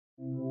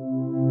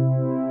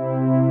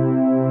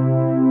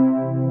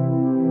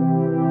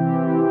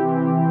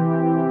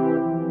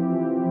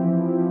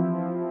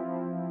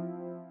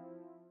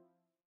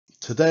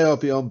Today I'll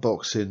be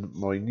unboxing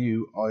my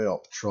new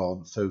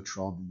iOptron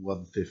Photron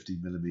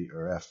 150mm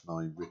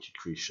f9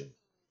 Ritchey-Chrétien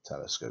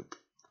Telescope.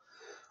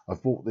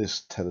 I've bought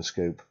this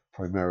telescope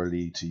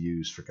primarily to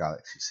use for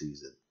galaxy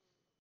season.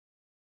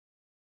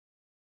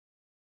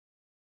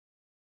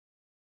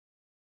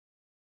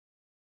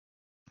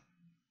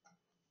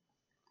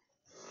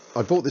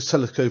 I bought this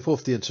telescope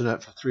off the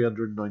internet for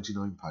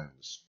 £399.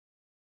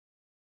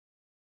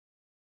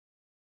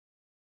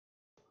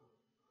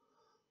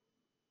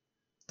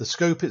 The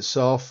scope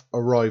itself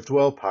arrived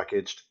well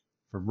packaged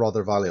from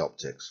Rother Valley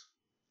Optics.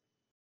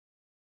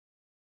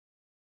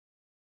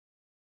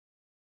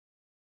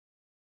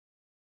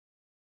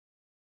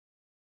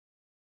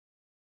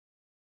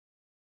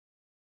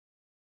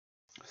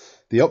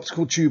 The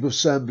optical tube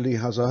assembly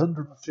has a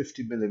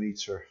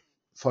 150mm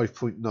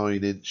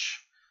 5.9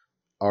 inch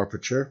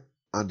aperture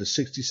and a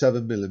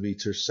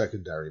 67mm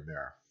secondary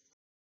mirror.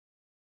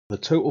 The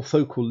total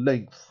focal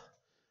length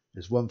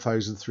is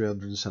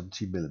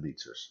 1370mm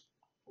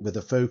with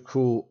a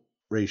focal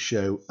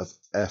ratio of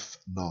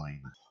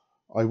f9.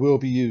 I will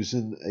be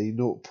using a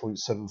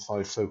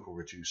 0.75 focal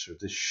reducer.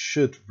 This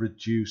should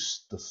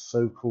reduce the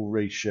focal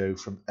ratio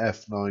from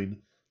f9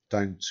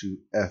 down to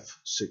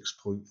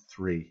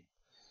f6.3.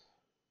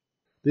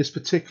 This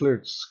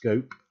particular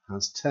scope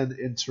has 10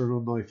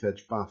 internal knife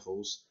edge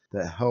baffles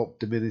that help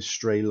diminish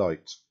stray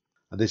light,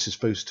 and this is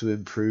supposed to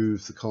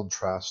improve the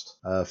contrast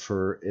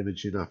for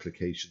imaging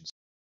applications.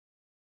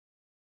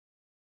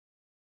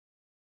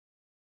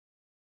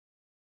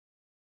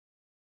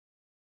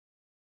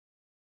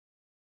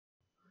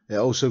 It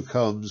also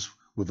comes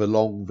with a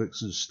long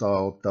Vixen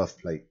style duff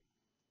plate.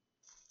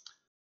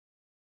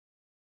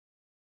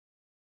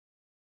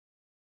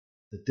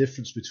 The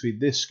difference between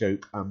this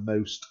scope and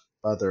most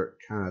other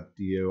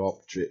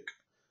Catadioptric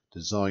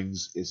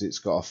designs is it's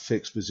got a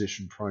fixed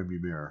position primary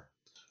mirror,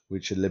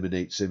 which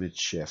eliminates image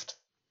shift.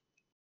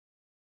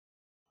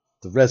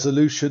 The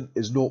resolution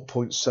is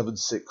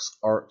 0.76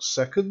 arc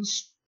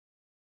seconds.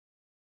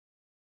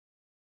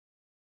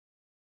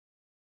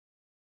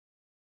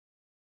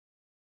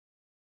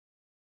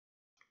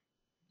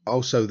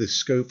 Also, this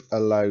scope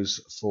allows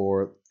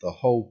for the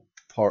whole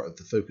part of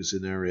the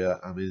focusing area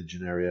and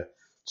imaging area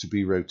to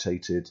be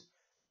rotated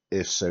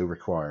if so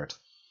required.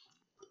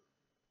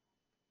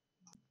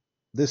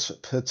 This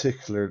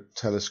particular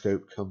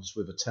telescope comes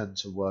with a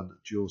 10:1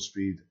 dual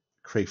speed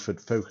Crayford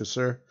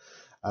focuser,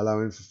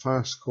 allowing for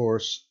fast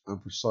coarse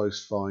and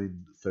precise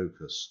fine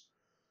focus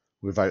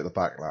without the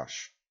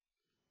backlash.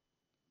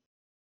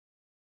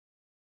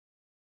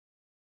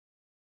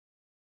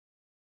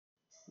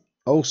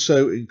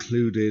 Also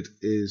included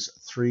is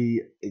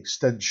 3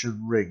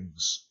 extension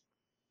rings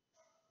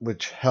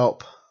which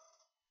help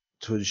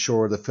to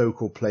ensure the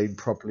focal plane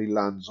properly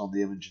lands on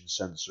the imaging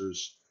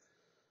sensors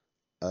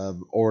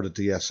or the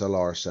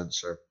DSLR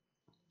sensor.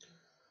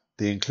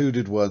 The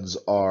included ones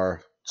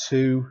are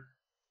 2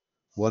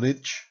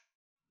 1-inch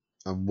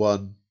and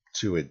 1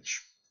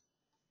 2-inch.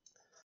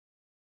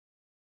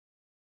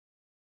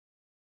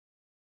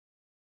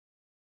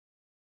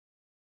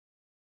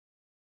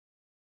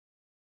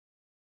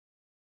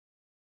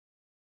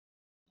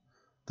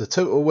 The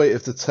total weight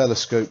of the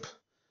telescope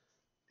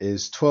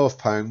is 12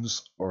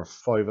 pounds or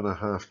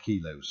 5.5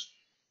 kilos.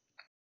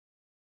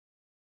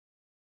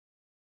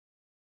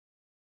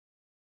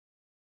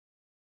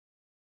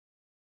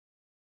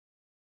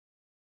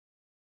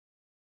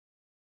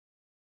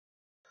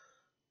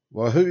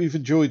 Well, I hope you've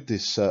enjoyed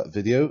this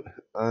video,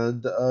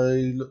 and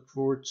I look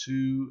forward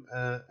to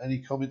any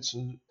comments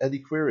and any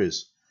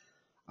queries.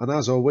 And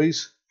as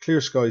always,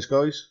 clear skies,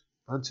 guys,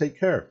 and take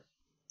care.